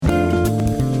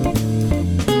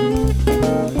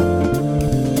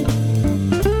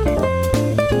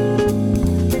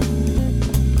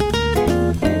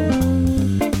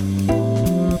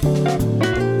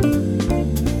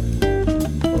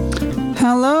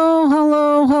Hello,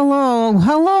 hello, hello.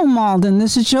 Hello, Malden.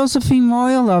 This is Josephine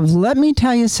Royal of Let Me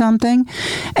Tell You Something.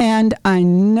 And I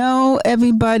know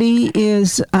everybody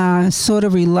is sort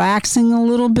of relaxing a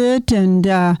little bit, and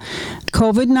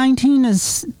COVID-19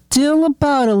 is still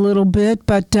about a little bit,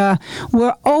 but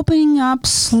we're opening up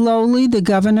slowly. The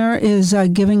governor is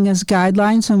giving us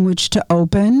guidelines on which to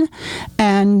open,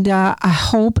 and I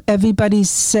hope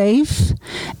everybody's safe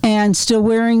and still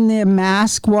wearing their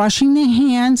mask, washing their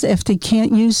hands. If they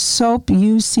can't use soap,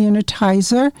 use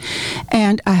sanitizer,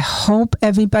 and I hope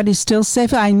everybody's still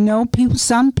safe. I know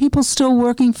some people still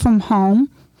working from home,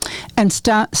 and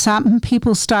some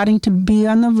people starting to be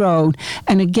on the road.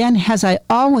 And again, as I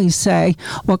always say,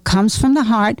 what comes from the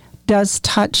heart does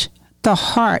touch the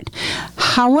heart.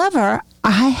 However,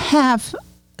 I have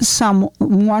some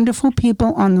wonderful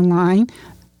people on the line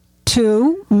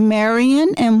too.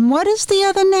 Marion, and what is the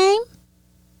other name?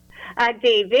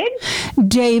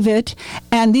 David.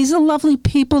 And these are lovely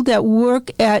people that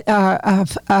work at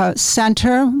a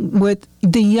center with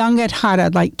the young at heart,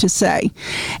 I'd like to say.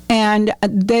 And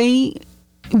they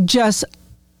just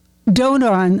dote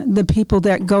on the people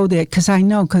that go there,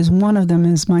 because one of them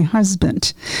is my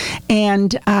husband.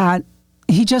 And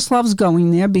he just loves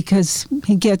going there because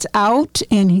he gets out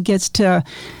and he gets to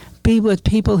be with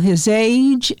people his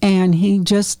age, and he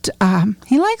just,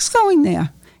 he likes going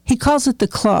there. He calls it the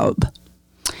club.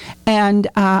 And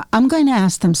I'm going to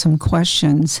ask them some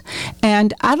questions.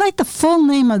 And I'd like the full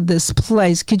name of this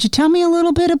place. Could you tell me a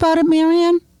little bit about it,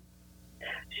 Marianne?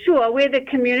 Sure. We're the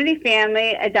Community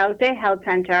Family Adult Day Health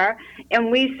Center, and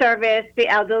we service the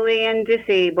elderly and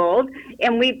disabled,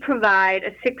 and we provide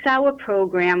a 6-hour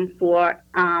program for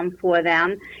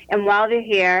them. And while they're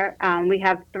here, we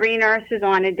have 3 nurses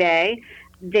on a day.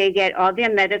 They get all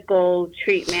their medical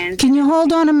treatments. Can you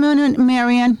hold on a minute,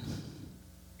 Marianne?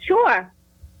 Sure.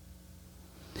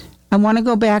 I want to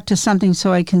go back to something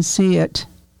so I can see it.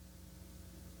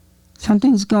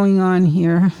 Something's going on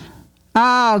here.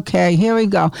 Okay, here we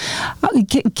go.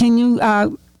 Can you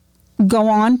go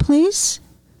on, please?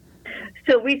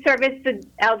 So we service the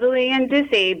elderly and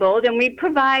disabled, and we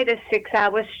provide a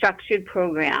 6-hour structured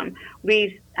program.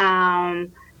 We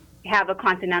have a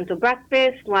continental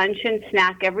breakfast, lunch, and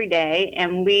snack every day,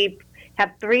 and we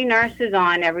have 3 nurses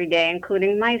on every day,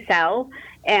 including myself,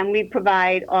 and we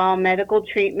provide all medical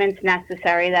treatments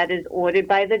necessary that is ordered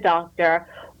by the doctor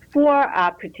for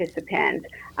our participants.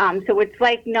 So it's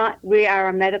like we are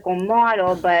a medical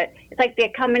model, but it's like they're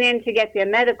coming in to get their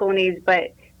medical needs,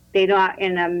 but they're not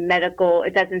in a medical,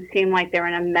 it doesn't seem like they're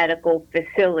in a medical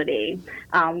facility.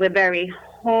 We're very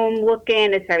home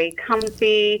looking, it's very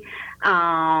comfy.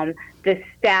 The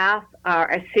staff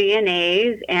are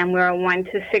CNAs, and we're a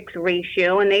 1-to-6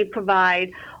 ratio, and they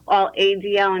provide all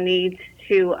ADL needs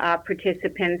to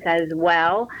participants as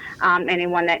well.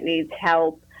 Anyone that needs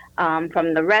help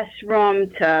from the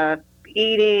restroom to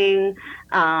eating,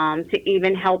 to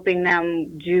even helping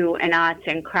them do an arts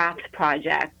and crafts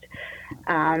project.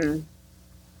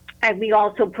 And we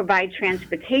also provide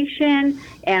transportation,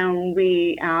 and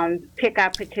we pick our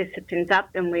participants up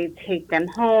and we take them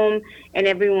home, and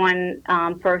everyone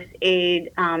first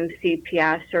aid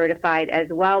CPR certified as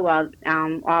well, while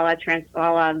all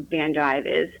our van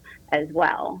drivers as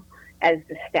well as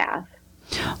the staff.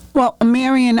 Well,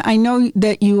 Marion, I know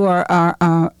that you are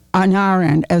on our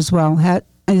end as well.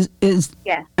 Yes.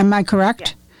 Am I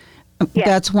correct? Yes.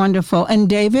 That's wonderful. And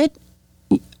David,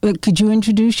 could you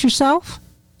introduce yourself?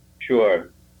 Sure.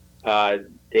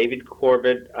 David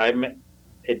Corbett. I'm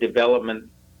a development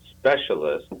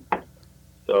specialist.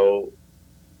 So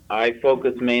I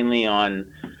focus mainly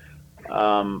on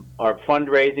our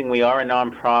fundraising. We are a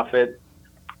nonprofit.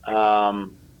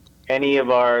 Any of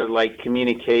our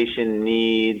communication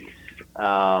needs,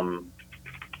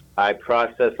 I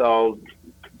process all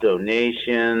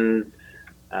donations.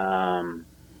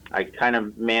 I kind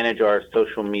of manage our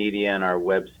social media and our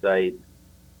website.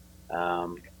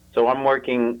 So I'm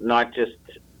working not just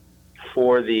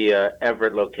for the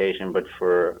Everett location, but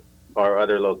for our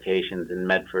other locations in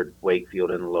Medford,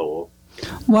 Wakefield, and Lowell.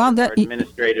 Well, our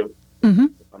administrative. Mm-hmm.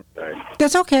 I'm sorry.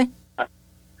 That's okay.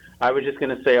 I was just going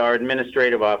to say our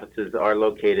administrative offices are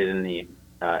located in the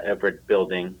Everett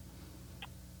building,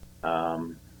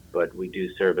 but we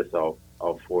do service all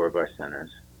 4 of our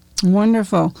centers.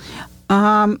 Wonderful.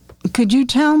 Could you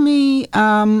tell me,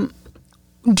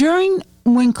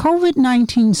 when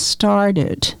COVID-19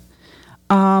 started,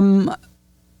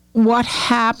 what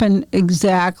happened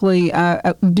exactly?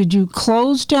 Did you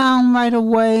close down right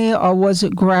away, or was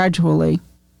it gradually?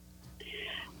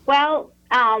 Well,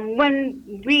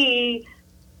 when we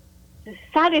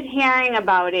started hearing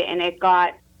about it and it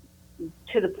got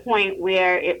to the point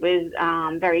where it was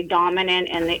very dominant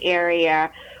in the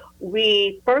area,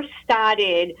 we first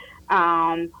started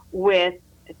with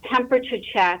temperature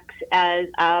checks as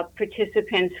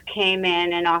participants came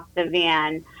in and off the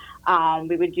van.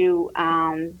 We would do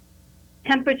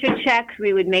temperature checks.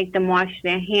 We would make them wash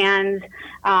their hands,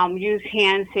 use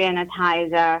hand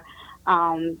sanitizer,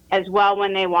 as well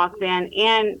when they walked in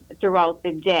and throughout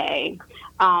the day.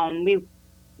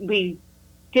 We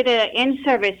did an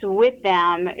in-service with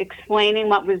them explaining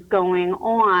what was going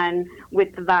on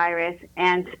with the virus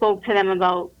and spoke to them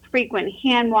about frequent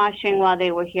hand washing while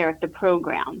they were here at the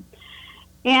program.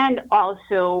 And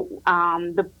also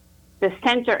the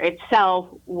center itself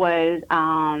was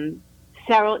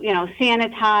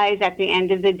sanitized at the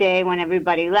end of the day. When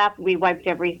everybody left, we wiped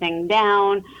everything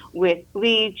down with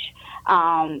bleach.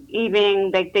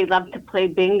 Even they love to play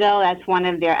bingo. That's one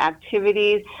of their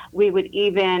activities. We would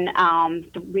even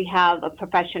we have a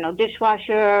professional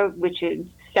dishwasher which is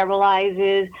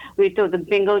sterilizes. We'd throw the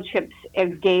bingo chips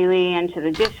daily into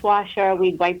the dishwasher.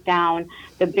 We'd wipe down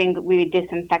the bingo. We would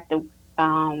disinfect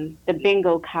the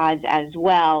bingo cards as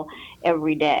well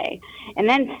every day. And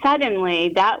then suddenly,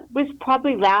 that was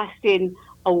probably lasted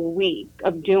a week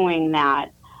of doing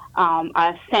that.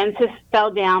 Our census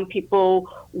fell down. People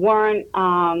weren't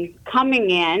coming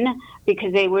in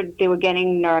because they were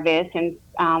getting nervous, and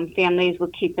families were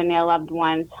keeping their loved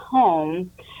ones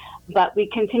home. But we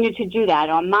continued to do that.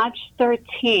 On March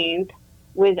 13th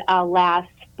was our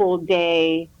last full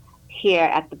day here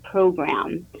at the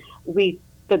program.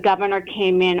 The governor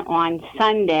came in on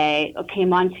Sunday,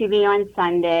 came on TV on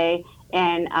Sunday,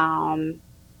 and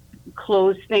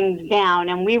closed things down.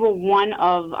 And we were one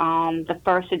of the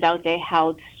first adult day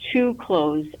houses to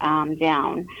close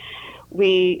down.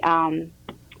 We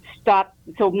stopped.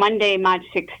 So Monday, March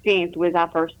 16th was our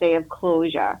first day of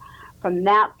closure. From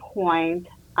that point,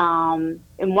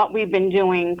 and what we've been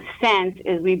doing since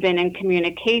is we've been in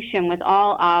communication with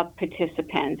all our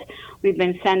participants. We've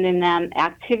been sending them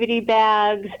activity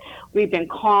bags. We've been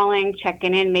calling,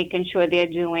 checking in, making sure they're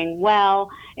doing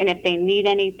well. And if they need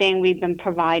anything, we've been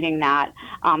providing that.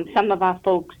 Some of our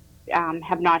folks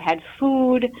have not had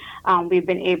food. We've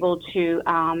been able to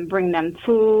bring them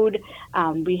food.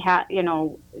 We have,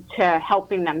 to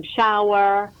helping them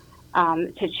shower.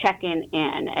 To check in.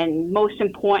 And most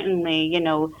importantly,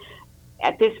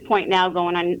 at this point now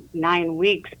going on 9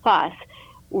 weeks plus,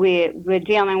 we're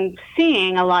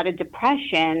seeing a lot of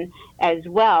depression as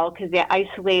well because they're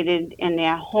isolated in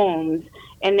their homes.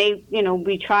 And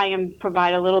we try and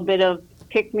provide a little bit of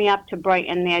pick-me-up to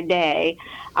brighten their day.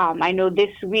 I know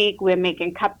this week we're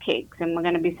making cupcakes, and we're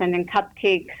going to be sending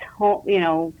cupcakes home,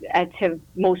 to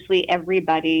mostly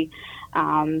everybody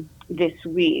this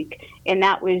week. And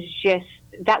that was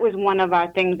one of our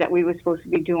things that we were supposed to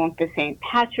be doing for St.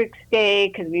 Patrick's Day,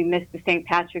 because we missed the St.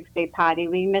 Patrick's Day party.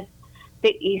 We missed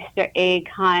the Easter egg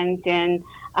hunt and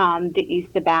the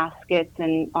Easter baskets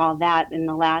and all that in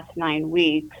the last 9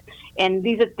 weeks. And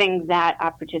these are things that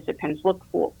our participants look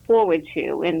forward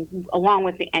to, and along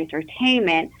with the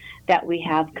entertainment that we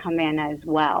have come in as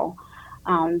well.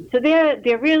 So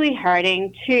they're really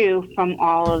hurting too from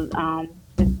all of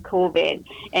COVID.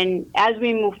 And as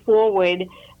we move forward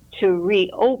to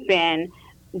reopen,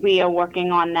 we are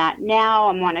working on that now.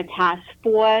 I'm on a task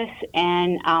force,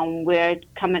 and we're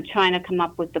trying to come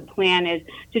up with the plan is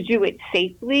to do it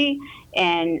safely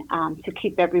and to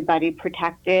keep everybody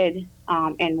protected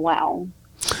and well.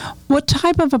 What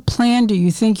type of a plan do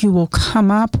you think you will come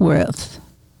up with?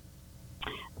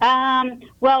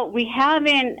 Well, we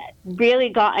haven't really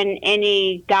gotten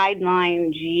any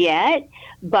guidelines yet,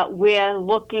 but we're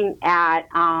looking at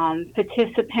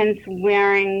participants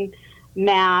wearing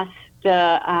masks,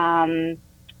 the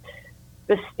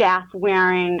staff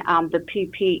wearing the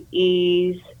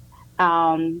PPEs,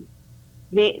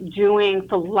 doing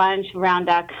for lunch around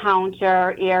our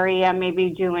counter area,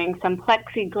 maybe doing some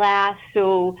plexiglass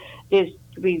so there's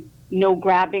no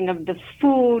grabbing of the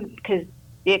food, because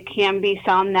there can be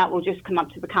some that will just come up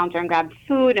to the counter and grab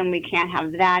food, and we can't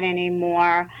have that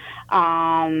anymore,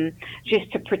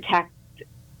 just to protect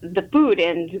the food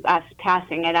and us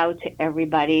passing it out to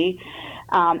everybody.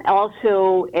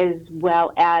 Also, as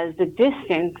well as the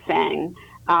distancing,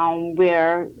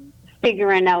 we're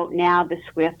figuring out now the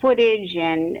square footage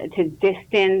and to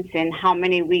distance and how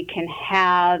many we can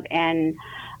have and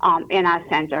in our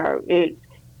center.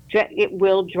 It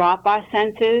will drop our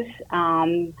census.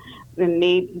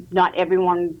 Maybe not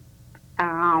everyone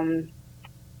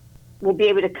will be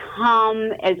able to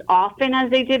come as often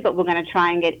as they did, but we're going to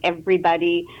try and get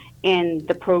everybody in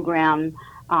the program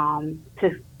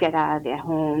to get out of their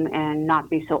home and not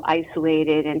be so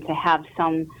isolated, and to have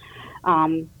some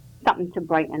something to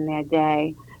brighten their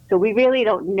day. So we really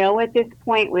don't know at this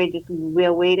point.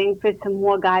 We're waiting for some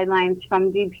more guidelines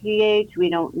from DPH. We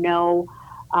don't know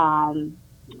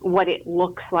what it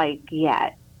looks like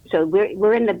yet. So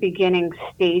we're in the beginning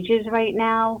stages right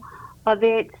now of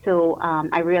it. So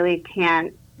I really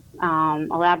can't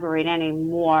elaborate any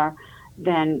more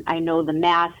than I know the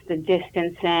mask, the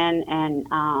distancing,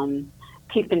 and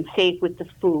keeping safe with the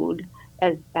food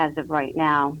as of right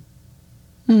now.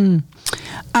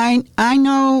 I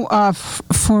know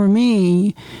for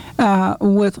me,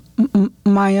 with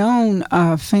my own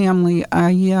family,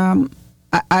 I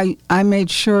made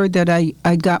sure that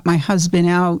I got my husband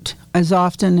out as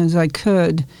often as I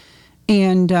could,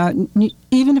 and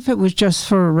even if it was just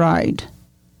for a ride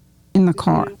in the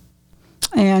car.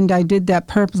 And I did that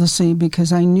purposely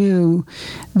because I knew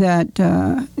that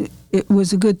it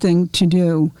was a good thing to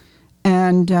do,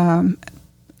 and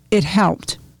it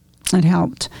helped. It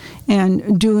helped,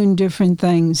 and doing different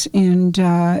things. And,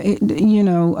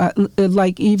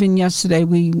 like even yesterday,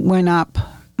 we went up,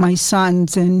 my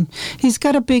son's, and he's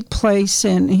got a big place,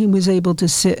 and he was able to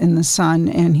sit in the sun,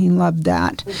 and he loved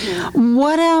that. Mm-hmm.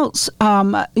 What else?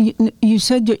 You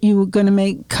said that you were going to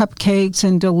make cupcakes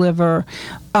and deliver.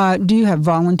 Do you have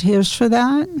volunteers for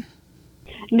that?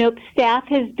 Nope. Staff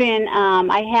has been,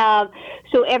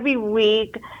 so every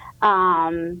week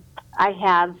I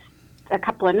have a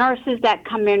couple of nurses that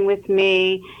come in with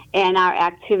me, and our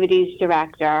activities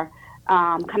director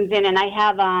comes in, and I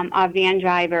have our van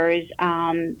drivers.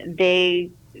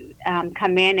 They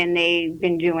come in, and they've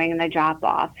been doing the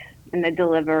drop-offs and the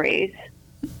deliveries.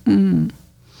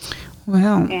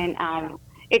 Wow. And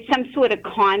it's some sort of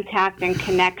contact and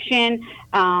connection.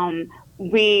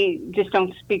 We just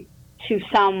don't speak to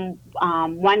some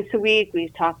once a week.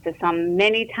 We've talked to some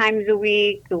many times a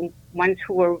week. The ones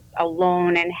who are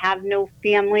alone and have no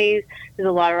families. There's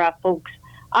a lot of our folks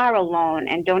are alone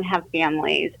and don't have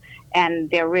families, and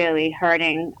they're really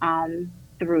hurting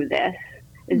through this.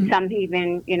 Mm-hmm. Some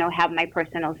even, have my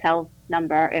personal cell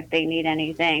number. If they need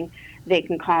anything, they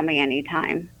can call me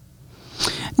anytime.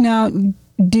 Now,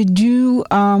 did you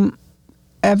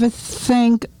ever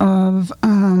think of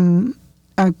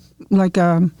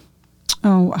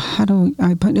how do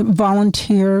I put it,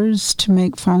 volunteers to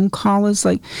make phone calls?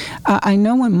 Like, I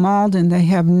know in Malden they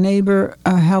have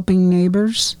helping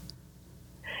neighbors.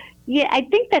 Yeah, I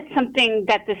think that's something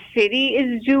that the city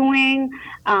is doing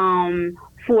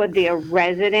for their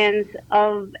residents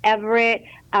of Everett.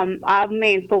 Our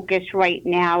main focus right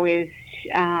now is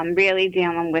really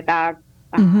dealing with our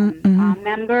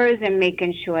members and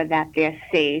making sure that they're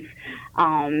safe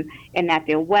and that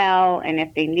they're well, and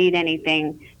if they need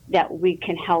anything, that we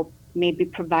can help maybe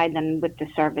provide them with the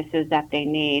services that they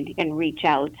need and reach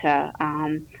out to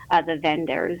other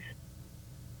vendors.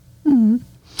 Mm-hmm.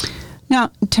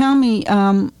 Now, tell me,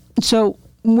 so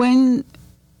when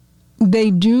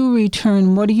they do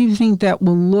return, what do you think that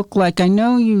will look like? I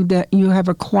know that you have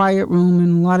a quiet room,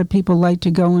 and a lot of people like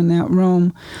to go in that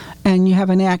room, and you have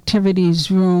an activities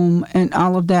room and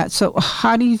all of that. So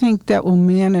how do you think that will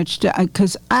manage to,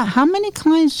 because how many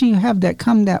clients do you have that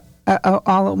come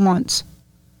all at once?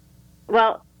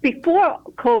 Well, before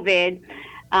COVID,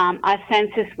 our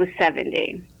census was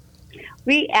 70.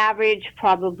 We average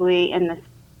probably in the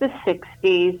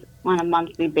 60s on a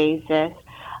monthly basis.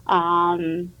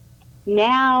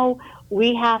 Now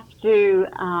we have to,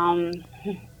 I'm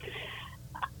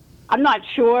not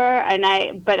sure,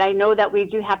 but I know that we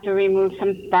do have to remove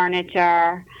some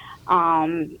furniture.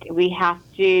 We have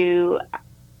to,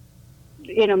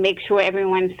 make sure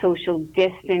everyone's social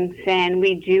distancing.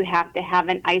 We do have to have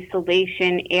an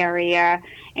isolation area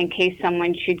in case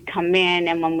someone should come in,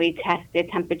 and when we test their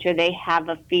temperature, they have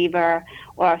a fever,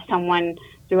 or if someone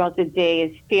throughout the day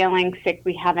is feeling sick,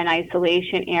 we have an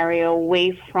isolation area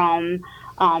away from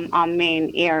our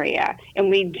main area. And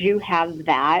we do have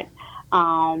that.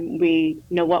 We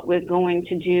know what we're going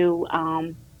to do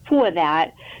for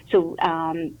that. So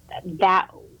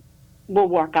that will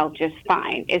work out just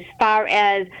fine. As far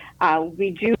as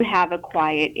we do have a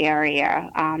quiet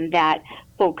area that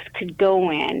folks could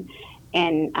go in,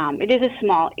 and it is a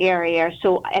small area.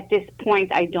 So at this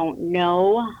point, I don't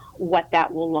know what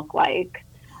that will look like.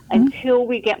 Until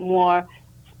we get more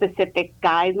specific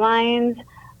guidelines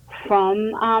from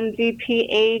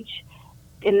DPH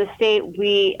in the state,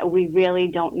 we really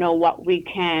don't know what we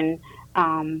can,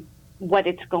 what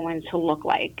it's going to look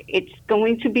like. It's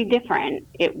going to be different.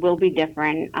 It will be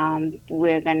different.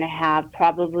 We're going to have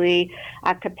probably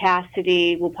our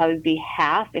capacity will probably be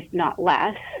half, if not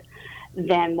less,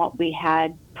 than what we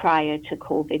had prior to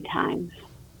COVID times.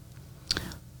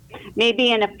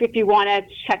 maybe if you want to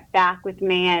check back with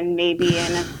me, and maybe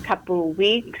in a couple of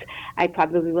weeks, I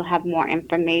probably will have more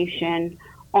information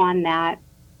on that.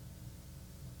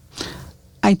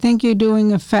 I think you're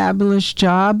doing a fabulous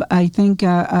job. I think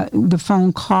the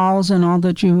phone calls and all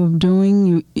that you are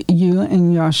doing, you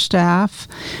and your staff,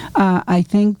 I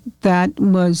think that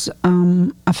was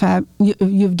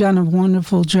you've done a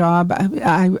wonderful job.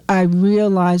 I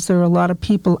realize there are a lot of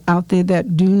people out there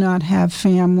that do not have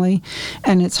family,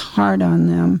 and it's hard on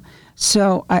them.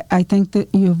 So I think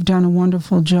that you've done a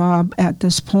wonderful job at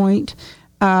this point.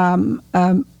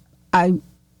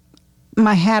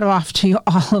 My hat off to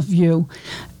all of you.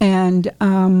 And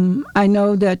I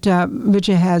know that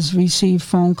Richard has received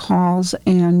phone calls,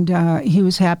 and he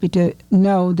was happy to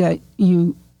know that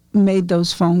you made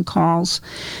those phone calls.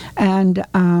 And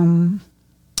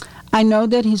I know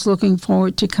that he's looking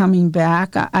forward to coming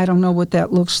back. I don't know what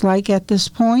that looks like at this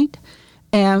point,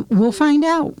 and we'll find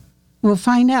out. We'll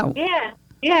find out. Yeah.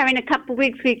 In a couple of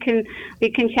weeks, we can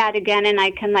chat again, and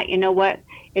I can let you know what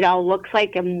it all looks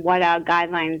like and what our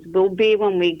guidelines will be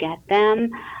when we get them.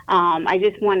 I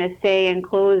just want to say in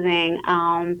closing,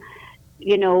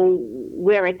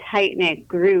 we're a tight-knit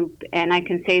group, and I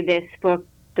can say this for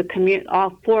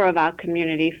all 4 of our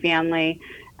community family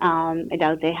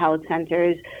adult day health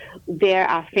centers. They're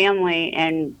our family,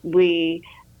 and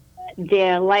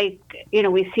they're like,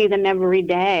 we see them every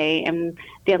day, and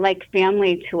they're like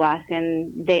family to us,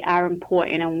 and they are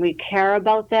important, and we care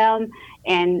about them.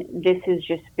 And this has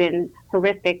just been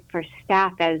horrific for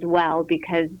staff as well,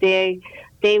 because they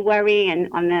worry, and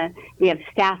we have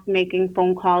staff making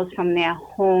phone calls from their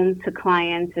home to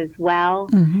clients as well.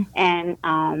 Mm-hmm.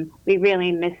 And we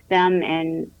really miss them,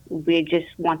 and we just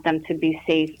want them to be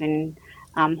safe, and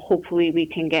hopefully we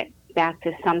can get back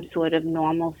to some sort of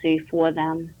normalcy for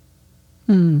them.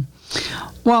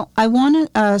 Well, I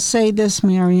want to say this,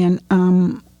 Marion.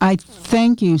 I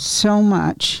thank you so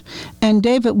much. And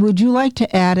David, would you like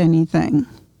to add anything?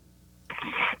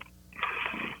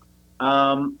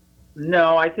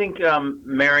 No, I think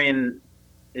Marion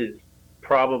is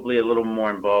probably a little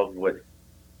more involved with,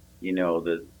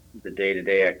 the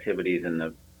day-to-day activities and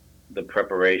the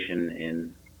preparation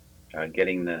in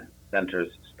getting the centers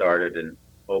started and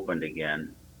opened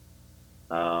again.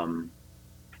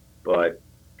 But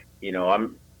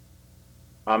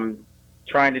I'm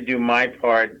trying to do my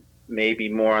part, maybe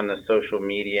more on the social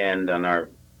media and on our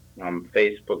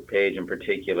Facebook page in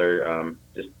particular,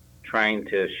 just trying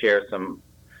to share some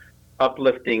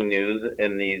uplifting news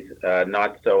in these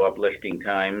not so uplifting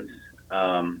times.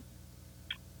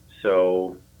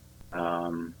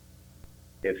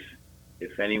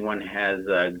 If anyone has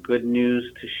good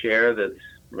news to share that's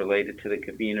related to the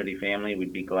community family,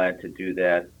 we'd be glad to do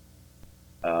that.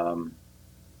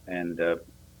 And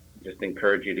just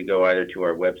encourage you to go either to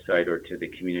our website or to the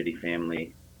community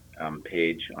family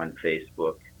page on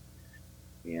Facebook.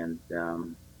 And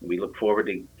we look forward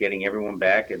to getting everyone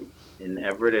back in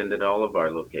Everett and at all of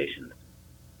our locations.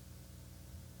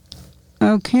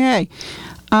 Okay.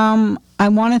 I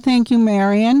want to thank you,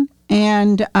 Marion,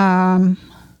 and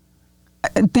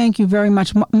thank you very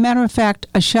much. Matter of fact,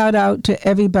 a shout out to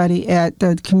everybody at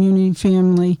the community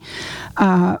family.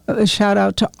 A shout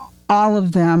out to all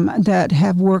of them that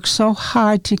have worked so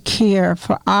hard to care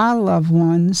for our loved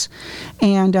ones.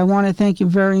 And I want to thank you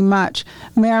very much.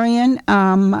 Marion,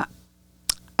 I'll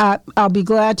be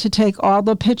glad to take all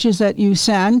the pictures that you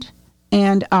send,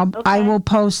 and I will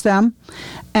post them.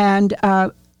 And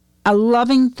a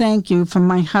loving thank you from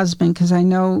my husband, because I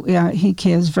know he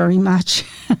cares very much.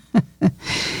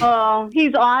 Oh,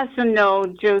 he's awesome, though,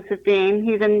 Josephine.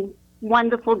 He's a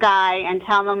wonderful guy, and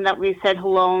tell him that we said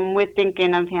hello and we're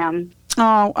thinking of him.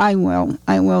 Oh, I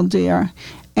will, dear.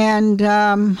 And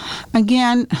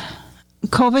again,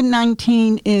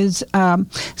 COVID-19 is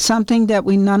something that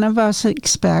none of us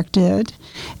expected,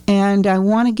 and I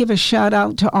want to give a shout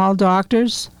out to all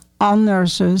doctors, all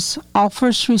nurses, all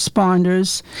first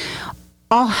responders,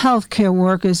 all healthcare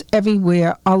workers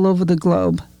everywhere, all over the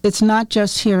globe. It's not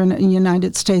just here in the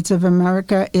United States of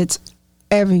America, it's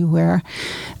everywhere.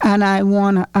 And I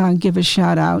want to give a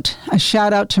shout out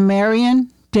to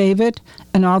Marion, David,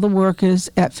 and all the workers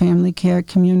at Family Care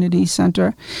Community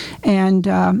Center. And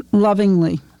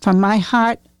lovingly, from my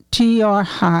heart to your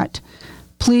heart,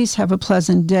 please have a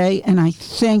pleasant day. And I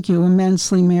thank you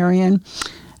immensely, Marion.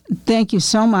 Thank you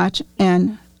so much,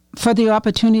 and for the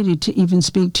opportunity to even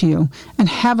speak to you. And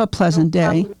have a pleasant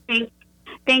day.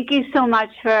 Thank you so much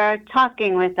for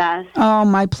talking with us. Oh,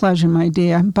 my pleasure, my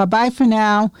dear. Bye-bye for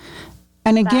now.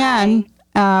 And again,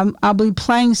 I'll be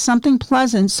playing something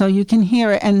pleasant so you can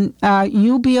hear it, and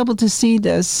you'll be able to see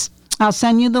this. I'll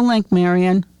send you the link,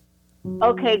 Marion.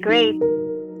 Okay, great.